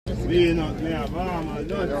We not me a farmer,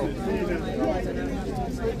 don't don't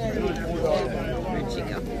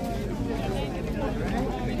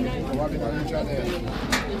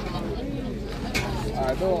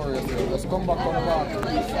worry, just come back.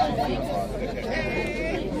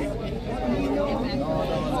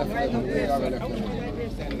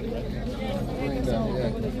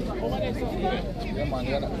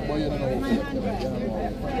 Yeah, man, boy, you don't know.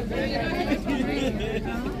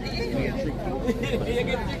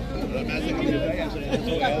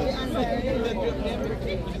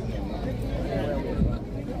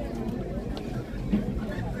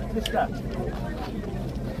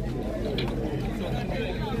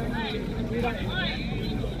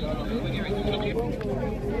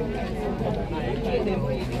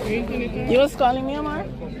 You was calling me, Omar?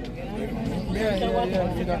 Yeah.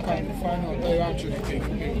 You don't come to find out where you actually think.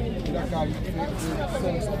 You don't come to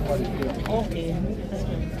send somebody here. Okay.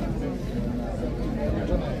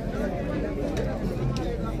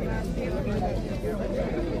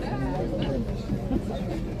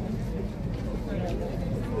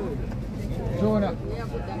 Jonah, you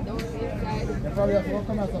probably have to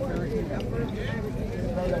come out of the Ricky. You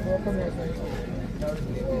probably have to come out of the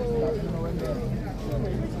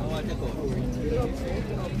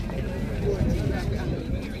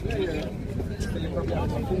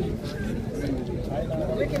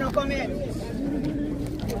Ricky, no come in.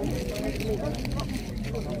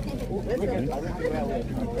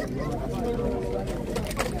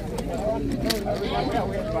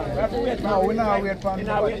 No, we're not waiting for him.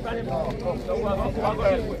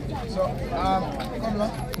 So, come on.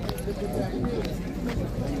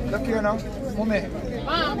 Look here now. Mommy.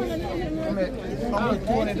 I'm going to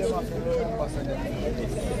turn it off.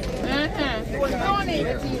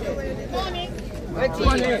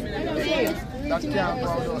 Tony. That can't go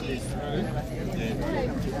out this.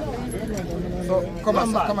 So, come on.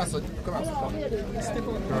 Step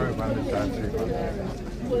on. Sorry about the time.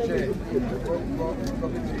 Jay, go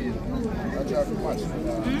between. I'll try to watch.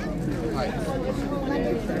 Right.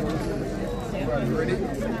 Ready?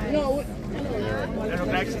 No.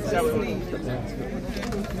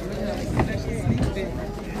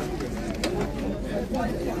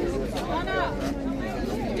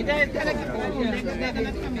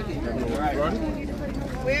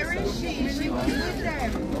 Where is she? She was with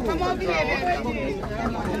them. Come over here, baby.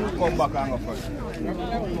 Come back and go first.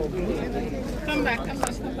 Come back.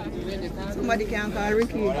 Somebody can call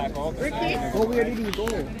Ricky. Ricky? Oh, where did he go?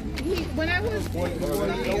 When I was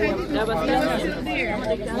there.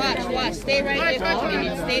 Watch. Stay right there for a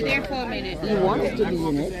minute. Stay there for a minute. You wanted to be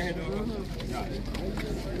in it.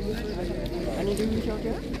 Anything you talk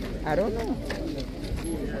about? I don't know.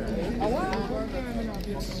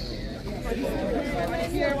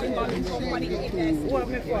 What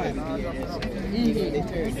me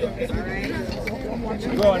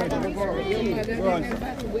for? Go on.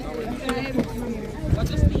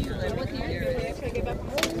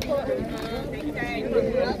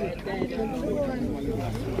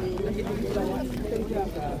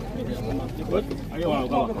 Good? Are you want to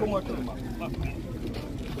go?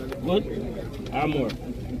 Good? Or more?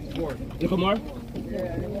 You come more?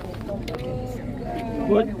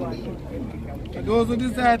 Good? Those who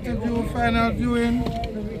decide to view final viewing.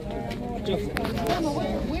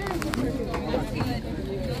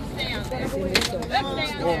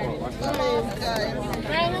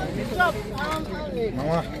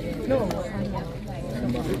 Mama. No.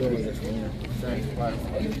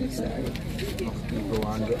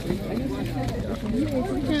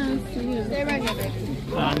 Stay right here, baby. Stay right here.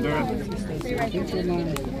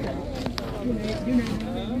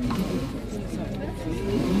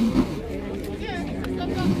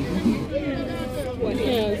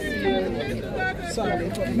 Sorry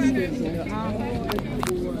for the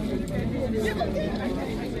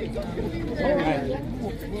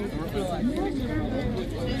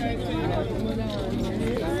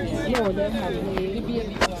no, they have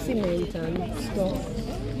the cement and stuff.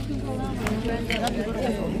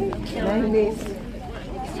 Like this.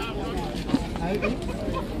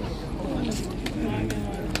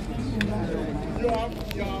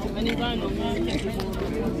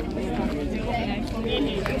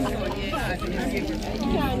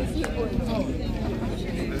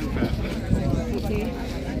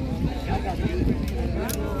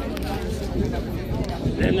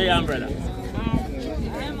 Then the umbrella.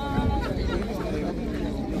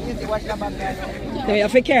 So you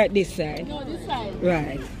have to carry it this side? No, this side.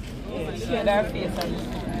 Right. Share their face on this.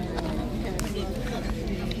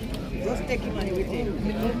 Just take your money with you.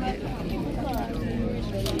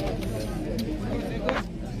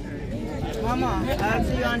 Mama, I'll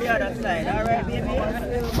see you on the other side. All right, baby?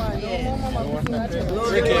 Remember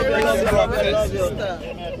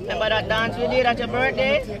that dance we did at your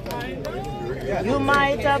birthday? You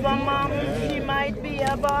might have a mom, she might be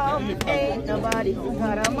a bum. Ain't nobody who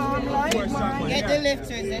got a mom like mine. Get the lifters,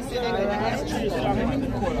 they say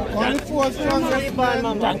they're going Only 4 songs.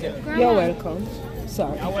 You're welcome.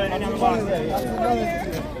 Sorry.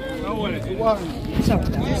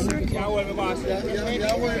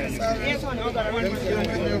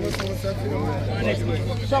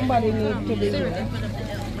 Somebody needs to be there.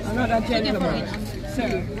 Another gentleman.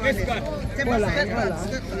 Sir. Hold on.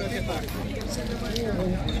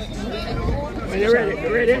 Are you ready?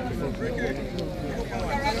 You ready?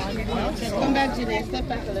 Come back, Jeanette. Step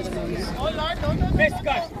back a little bit. Oh, Lord, don't do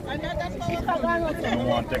that. I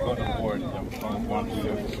want to take out the board. I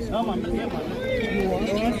want to do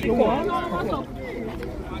it. You want?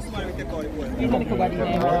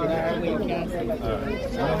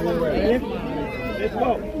 Let's go.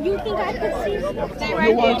 You think I could see? Stay right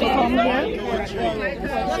You want to come here?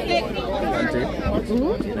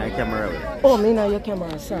 Oh, me now your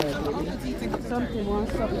camera, sorry.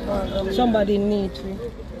 Somebody need to.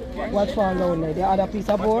 What's for lonely? The other piece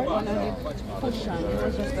of board?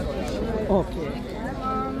 Okay.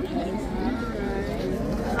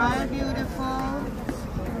 Hi, beautiful.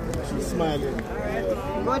 She's smiling.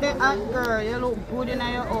 Go the hot girl. You look good in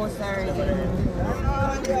your house already.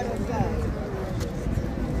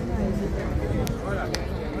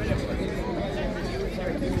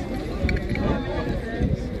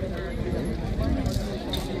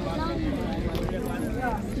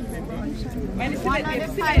 One of the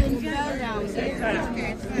fighting fell down.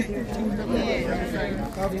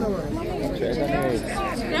 Afterwards.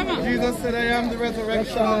 Jesus said, I am the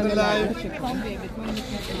resurrection and the life.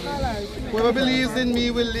 Whoever believes in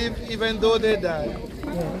me will live even though they die.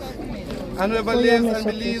 And whoever lives and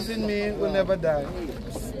believes in me will never die.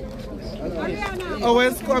 Hour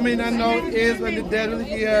is coming and now is when the dead will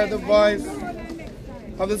hear the voice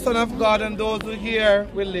of the Son of God, and those who hear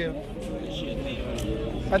will live.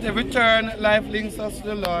 At every turn, life links us to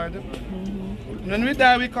the Lord. And when we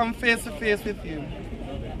die, we come face to face with Him.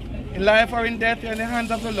 In life or in death, we are in the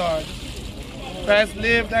hands of the Lord. Christ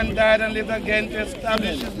lived and died and lived again to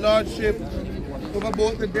establish His Lordship over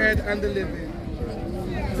both the dead and the living.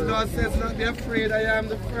 The Lord says, "Not be afraid, I am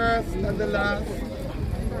the first and the last.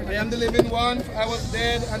 I am the living one, for I was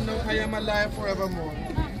dead and now I am alive forevermore."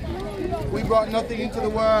 We brought nothing into the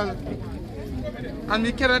world, and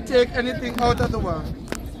we cannot take anything out of the world.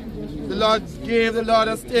 The Lord gave, the Lord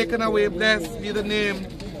has taken away. Blessed be the name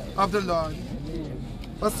of the Lord.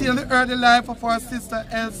 But seeing the earthly life of our sister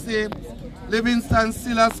Elsie,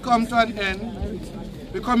 Livingston-Sill has come to an end,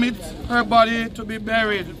 we commit her body to be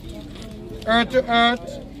buried, earth to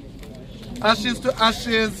earth, ashes to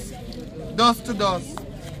ashes, dust to dust.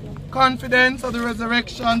 Confidence of the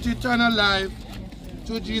resurrection to eternal life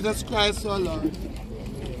through Jesus Christ our Lord.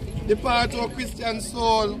 Depart, O Christian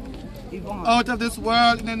soul, out of this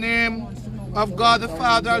world in the name of God the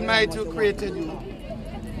Father Almighty who created you.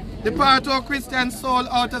 Depart, O Christian soul,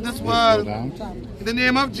 out of this world in the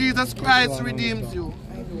name of Jesus Christ who redeems you.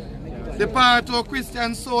 Depart, O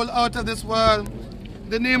Christian soul, out of this world in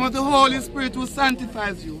the name of the Holy Spirit who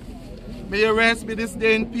sanctifies you. May your rest be this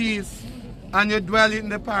day in peace and you dwell in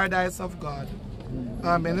the paradise of God.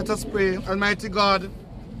 Amen. Let us pray. Almighty God,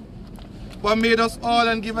 who have made us all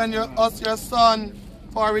and given us your Son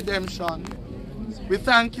for redemption. We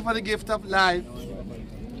thank you for the gift of life.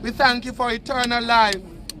 We thank you for eternal life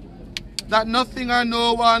that nothing or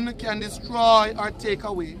no one can destroy or take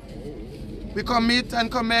away. We commit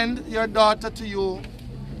and commend your daughter to you.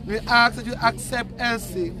 We ask that you accept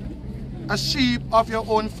Elsie, a sheep of your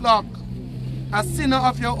own flock, a sinner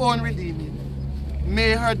of your own redeeming.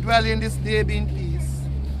 May her dwelling this day be in peace,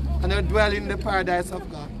 and her dwelling in the paradise of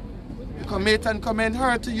God. We commit and commend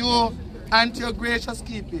her to you and to your gracious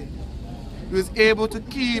keeping, who is able to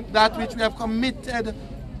keep that which we have committed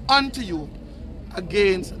unto you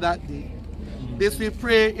against that day. This we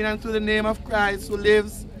pray in and through the name of Christ, who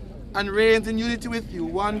lives and reigns in unity with you,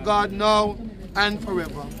 one God, now and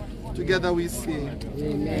forever. Together we sing.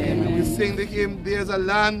 Amen. We sing the hymn, "There's a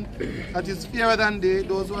land that is fairer than day."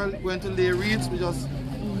 Those who are going to lay wreaths, we just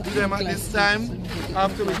do them at this time,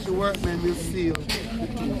 after which the workmen will seal.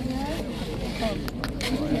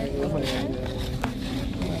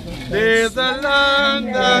 There's a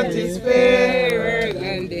land that is fairer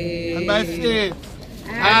than day, and by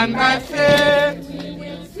faith, we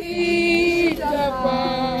will see the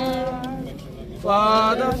far.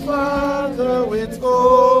 Father, it's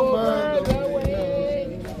over the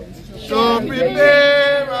way. So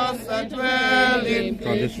prepare us a dwelling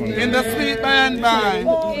in the sweet by and by.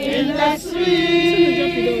 in the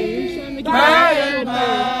street, by and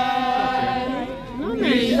by,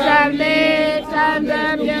 we shall meet on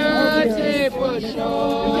the beautiful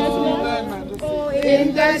shore.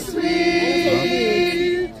 In the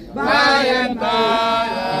street, by and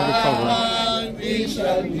by, we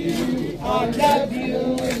shall meet on the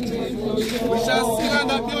beautiful shore. We shall sing on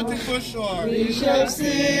the beautiful shore. We shall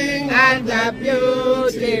sing on the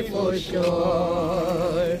beautiful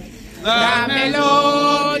shore. The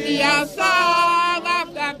melodious song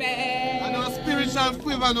of the bell. And our spirit shall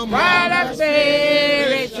quiver no more. While our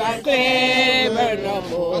spirit shall quiver no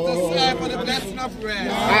more. What a sigh for the blessing of rain.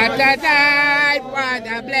 What a time for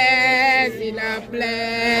the blessing of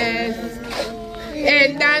bless.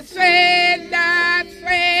 In that sweet,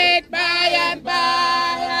 by and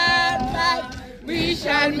by, we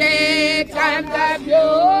shall meet on the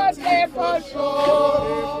beautiful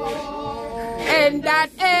shore. In that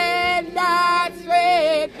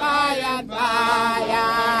sweet, by and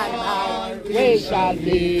by, we shall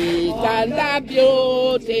meet on the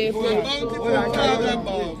beautiful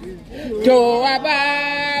shore. To a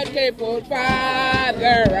bountiful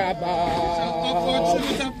Father above,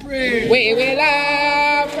 we will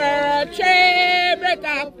offer a tribute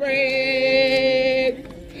of praise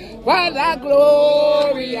for the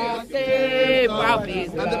glorious name of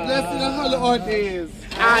His love. And the blessing of Lord is.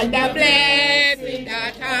 And the blessing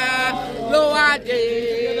that Lord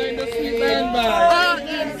is. Oh,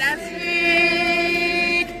 in the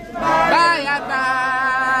sweet, by and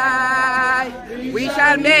by, we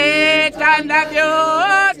shall meet on the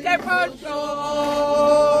beautiful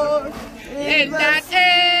shore. In that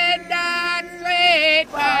sweet,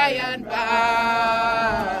 by and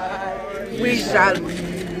by, we shall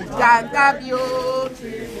meet on the beautiful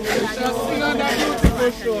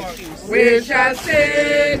shore. We shall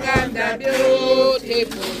sing on the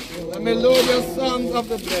beautiful shore. The melodious songs of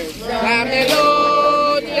the blessed. The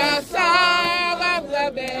melodious song of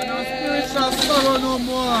the blessed. And our spirit shall sorrow no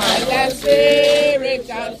more. And the spirit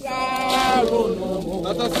shall sorrow no more.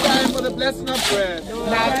 Not a sign for the blessing of bread.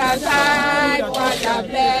 Not a sign for the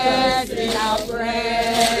blessing of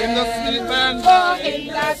bread. In the sweet band. Oh, in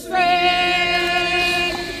the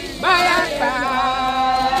sweet by and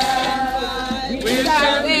by, we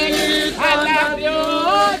shall meet on the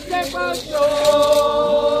beautiful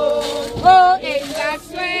shore. Oh, in the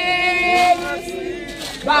sweet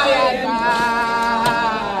by and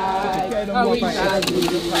by, we shall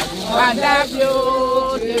meet on the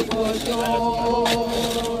beautiful shore.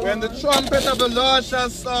 When the trumpet of the Lord shall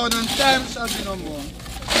sound, and time shall be no more,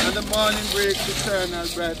 and the morning breaks eternal,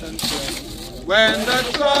 bright and clear. When the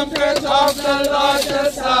trumpet of the Lord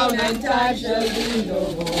shall sound, and time shall be no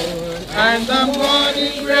more, and the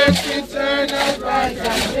morning breaks eternal, bright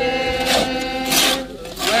and clear.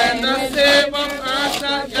 When the same of earth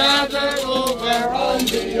shall gather over on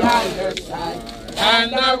the other side,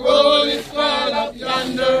 and the roll is called up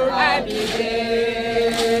yonder, I be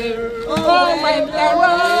there. Oh, when the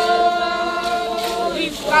roll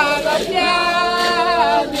is called up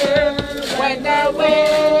yonder, when the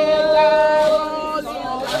wind rolls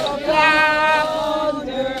up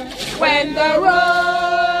yonder, when the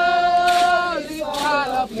roll is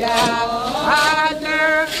called up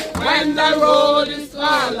yonder, when the roll is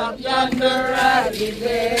called up yonder, I'll be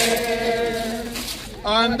there.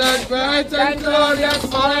 On that bright and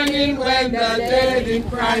glorious morning, when the dead in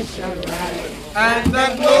Christ shall rise, and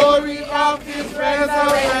the glory of His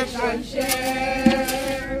resurrection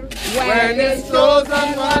share, when His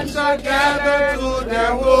chosen ones shall gather to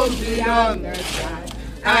their homes beyond the sky,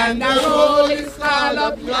 and the roll is called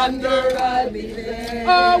up yonder, I'll be there.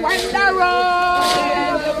 Oh, when the roll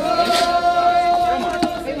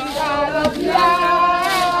is called up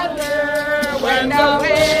yonder, when the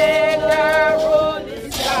wind roll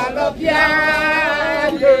is called up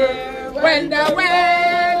yonder, when the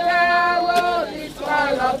wind roll is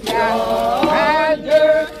called up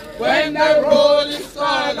yonder, when the roll is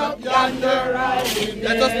called up yonder, I'll be there.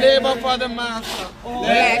 Let us labor for the Master.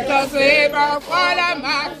 Let us labor for the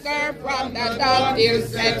Master from the dawn till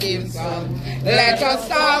setting sun. Let us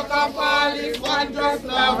talk of all His wondrous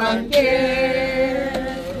love and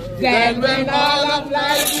care. Then when all of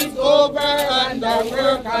life is over and the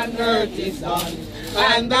work on earth is done,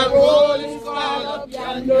 and the roll is called up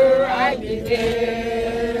yonder, I'll be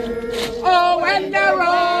there. Oh, when the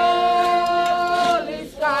roll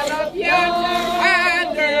is called up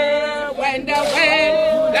yonder, when the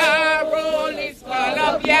roll is called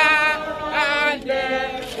up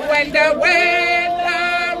yonder, when the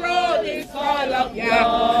roll is called up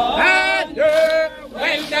yonder,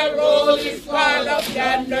 when the roll is called up yonder.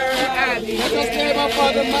 yonder and the Let us labor for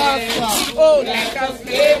the Master. Oh, let us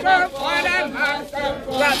labor for the Master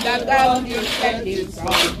from the downhill setting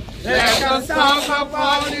sun. Let us talk of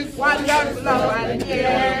all His wonders, love and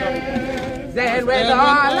care. Then when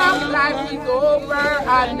all of life is over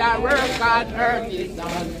and the work on earth is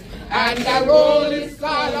done, and the roll is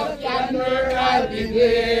called up yonder, I'll be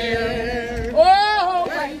there. Oh,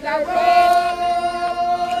 when the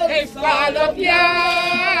roll is called up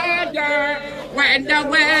yonder, when the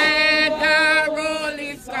roll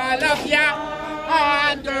is called up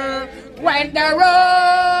yonder, when the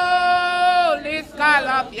roll is called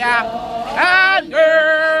up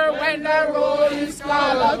yonder, when the roll is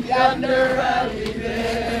called up yonder, I'll be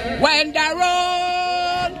there. When the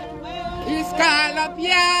roll is called up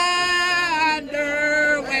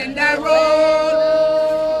yonder, when the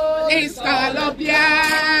roll is called up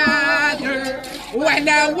yonder, when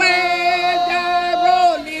the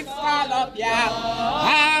roll is called up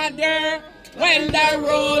yonder, when the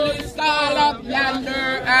roll is called up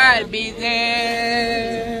yonder, I'll be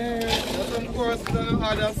there. That's of course the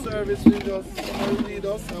other service we just read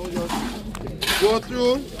us and we just go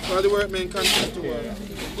through while the workmen continue to work.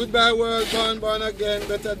 Goodbye world, born again,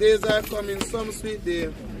 better days are coming, some sweet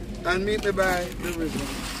day, and meet me by the river.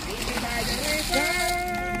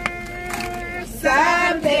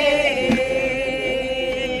 Someday,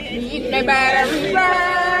 meet me by the river,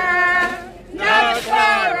 not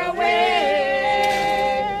far away.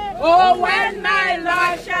 Oh, when my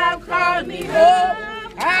Lord shall call me home,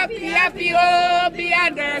 happy, happy, oh,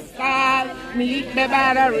 beyond the sky, meet me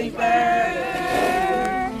by the river.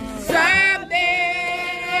 Someday,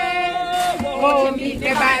 oh, meet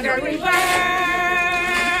me by the river.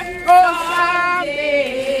 Oh,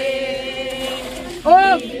 someday,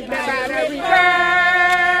 oh, meet me by the river,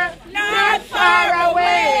 not far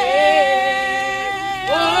away.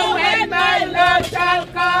 Oh, when my Lord shall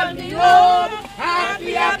call me home,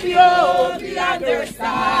 happy, happy, oh, the other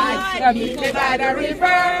side, meet me by the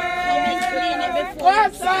river. Oh,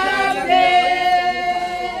 someday,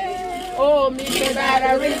 oh, meet me by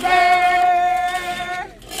the river.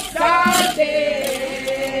 Someday,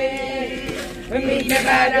 meet me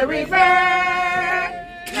by the river,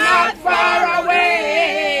 not far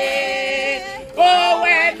away. Oh,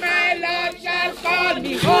 when my Lord shall call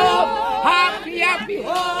me home, happy, happy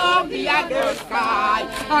home, the other sky,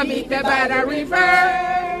 I'll meet me by the river.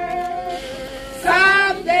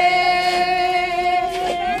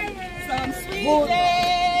 Someday, some sweet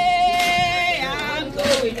day, I'm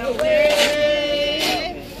going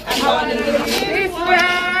away. I'm gonna leave this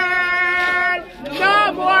world, no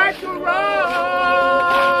more to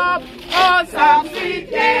roam. Oh, some sweet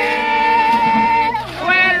day,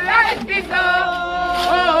 when life is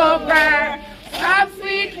over. Some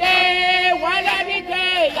sweet day, one of the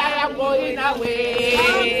day I am going away.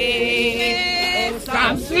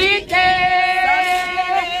 Some sweet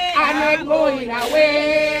day, I'm not going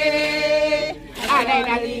away. And then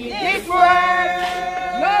I leave this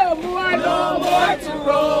world, no more to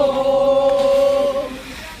roam.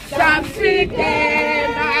 Some sweet day,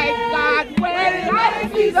 my God, when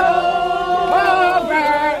life is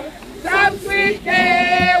over. Some sweet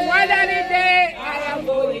day, one of the day I am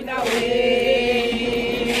going away.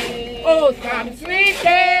 Oh, some sweet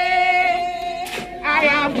day, I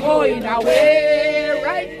am going away,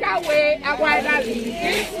 right away. I wanna leave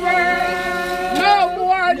this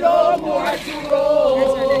world, no more to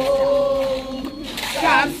roam.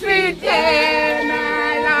 Some sweet day,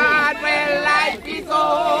 my Lord, when life is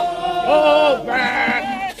over.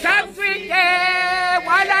 Some sweet day,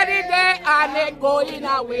 one of the day I'm not going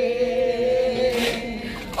away.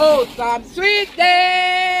 Oh, some sweet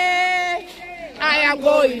day, I am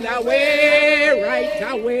going away, right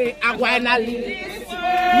away. I wanna leave.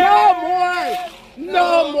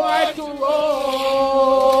 No more to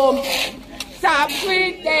roam. Some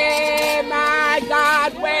sweet day, my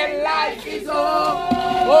God, when life is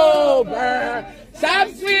over.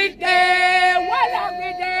 Some sweet day, one of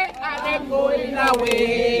the day, I'm going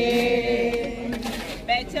away.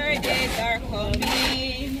 Better days are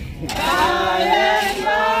coming.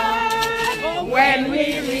 When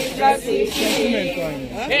we reach the city,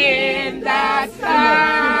 in that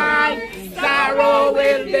time, sorrow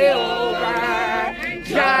will be over,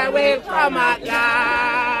 joy will come at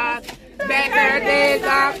last. Better days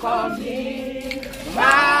are coming,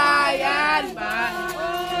 by and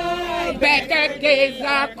by. Better days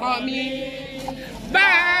are coming,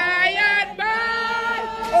 by and by.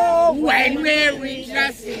 Oh, when we reach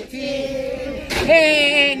the city,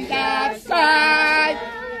 in that side,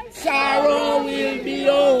 sorrow will be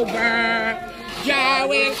over, joy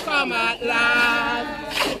will come at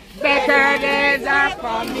last. Better days are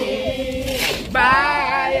coming.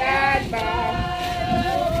 By and by.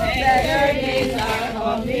 Better days are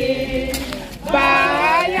coming.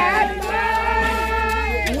 By and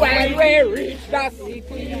by. When we reach the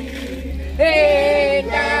city in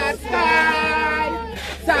the sky,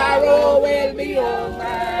 sorrow will be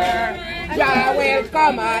over. Joy will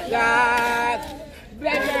come at last.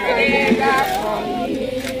 Better days are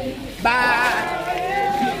coming. By.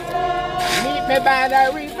 Meet me by the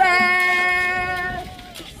river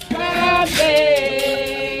someday.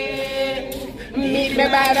 Meet me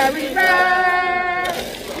by the river,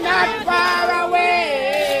 not far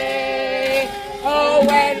away. Oh,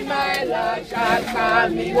 when my Lord shall call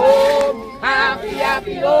me home, happy,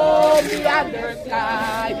 happy home beyond the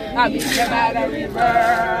sky. I'll meet me by the river,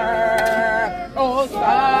 oh,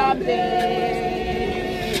 someday.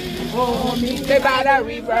 Oh, meet me by the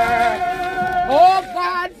river. Oh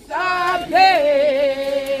God, someday,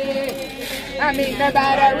 I meet me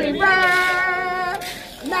by the river,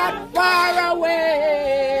 not far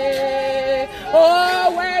away.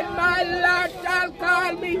 Oh, when my Lord shall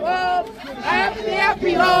call me home, happy,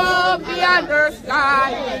 happy home beyond the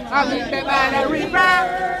sky. I meet me by the river,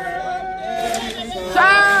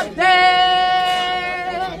 someday,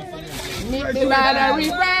 meet me by the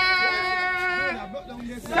river,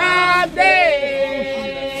 someday.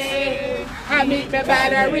 I meet me by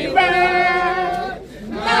the river,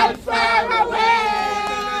 not far away.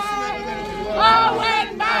 Oh, when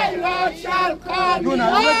my Lord shall call me home,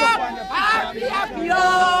 happy, happy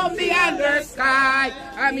home beyond the sky.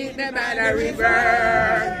 I meet me by the river.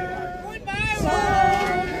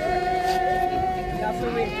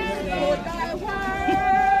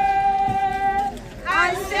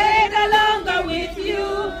 I stay no longer with you,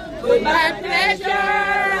 with my pleasure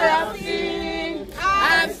of sin.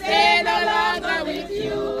 I'm staying no longer with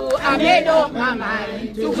you. I made up my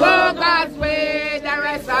mind to go God's way the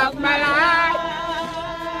rest of my life.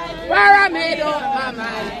 Where I made up my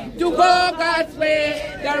mind to go God's way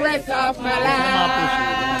the rest of my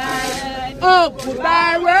life. Oh,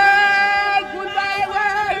 goodbye world, goodbye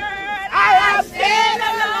world. I have stayed no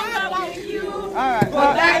longer with you.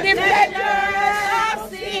 But like the pleasure of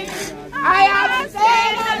sin, I have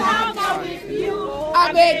stayed no longer with you.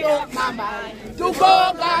 I made up my mind to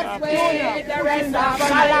go God's way the rest of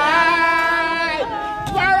my life.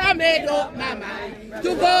 For I made up my mind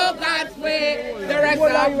to go God's way the rest of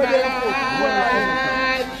my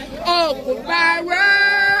life. Oh, goodbye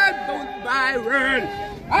world, goodbye world.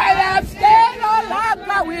 I have stayed no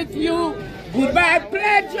longer with you. Goodbye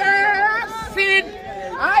pleasure of sin.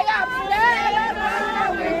 I have stayed no longer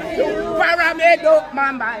with you. For I made up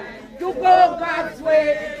my mind to go God's way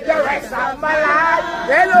the rest of my life.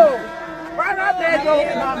 Hello. For I made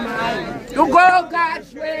up my mind to go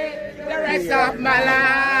God's way the rest of my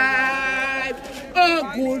life. Oh,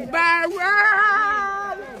 goodbye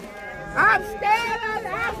world, I'm staying no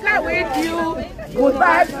longer with you.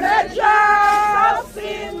 Goodbye pleasure of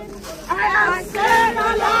sin, I am staying no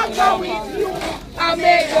longer with you. I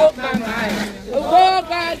made up my mind to go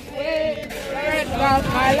God's way the rest of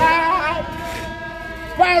my life.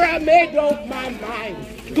 For I made up my mind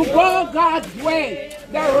to go God's way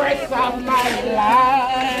the rest of my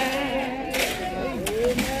life.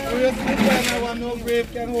 I want no grave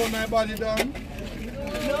can hold my body down.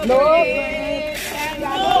 No grave can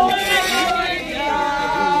hold my body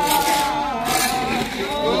down.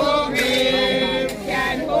 No grave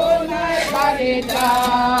can hold my body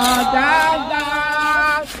down. Down,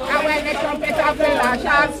 down. And when the trumpet of the Lord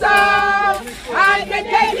shall sound, and the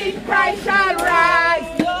dead in Christ shall rise,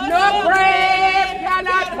 no grave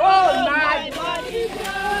cannot hold my body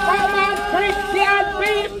down. Come on, Christian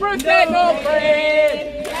people, say no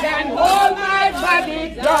grave can hold my body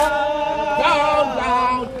down. Down,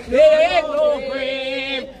 down. Say no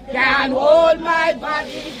grave can hold my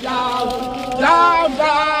body down. Down,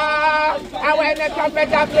 down. And when the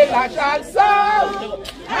trumpet of the Lord shall sound,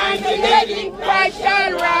 and the dead in Christ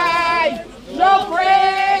shall rise, no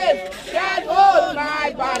grave can hold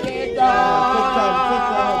my body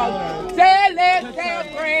down. Say, let the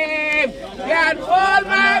grave can hold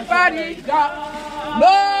my body down.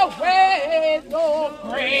 No way, no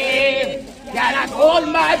grave cannot hold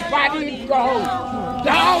my body down.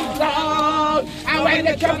 Down, down. And when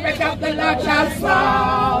the trumpet of the Lord shall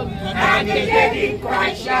sound, and the dead in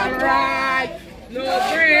Christ shall rise, no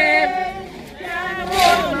grave can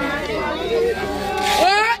hold my body down.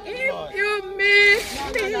 Oh, if you miss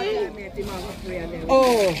me.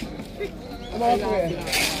 Oh. I'm all prayer.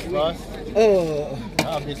 Oh.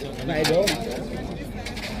 I don't.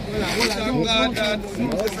 I'm glad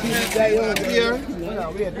that here.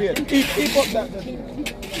 Keep up that.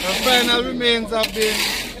 Her final remains have been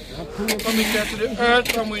committed to the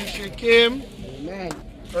earth from which she came.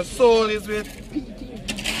 Her soul is with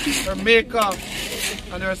her Maker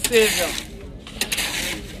and her Savior.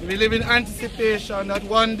 We live in anticipation that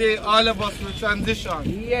one day all of us will transition.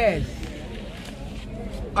 Yes.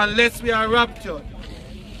 Unless we are raptured.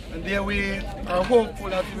 And there we are hopeful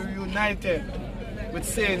that we will be united with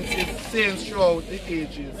saints throughout the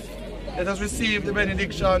ages. Let us receive the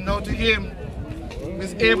benediction now to Him who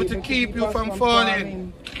is able to keep you from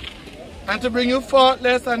falling and to bring you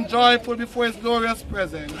faultless and joyful before His glorious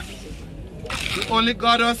presence. The only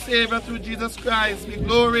God our Savior through Jesus Christ, be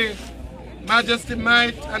glory, majesty,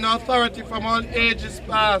 might, and authority from all ages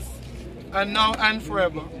past, and now and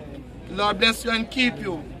forever. The Lord bless you and keep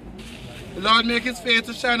you. The Lord make His face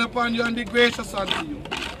to shine upon you and be gracious unto you.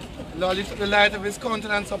 The Lord lift up the light of His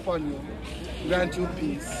countenance upon you. Grant you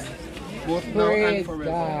peace, both now and forever.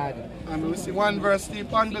 God. And we will see one verse,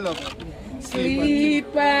 sleep on beloved.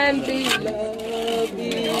 Sleep and beloved,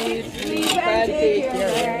 sleep and take your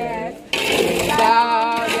rest. Lay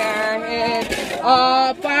down your head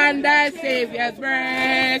upon the Savior's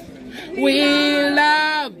breast. We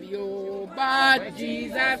love you, but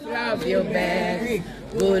Jesus loves you best.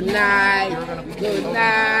 Good night, good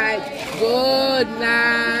night, good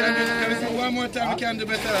night. One more time, we can do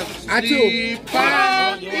better. Sleep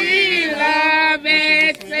on beloved,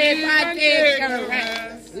 sleep and take your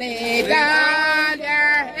rest. Lay down your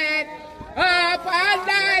head upon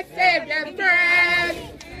the Savior's breast.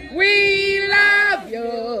 We love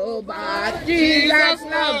you, but Jesus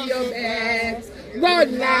loves you best.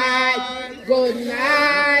 Good night, good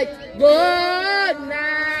night, good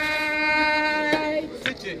night.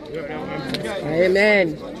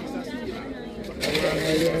 Amen.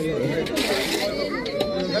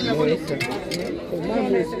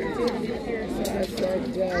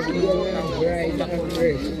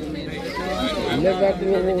 Never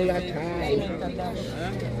grow old at time.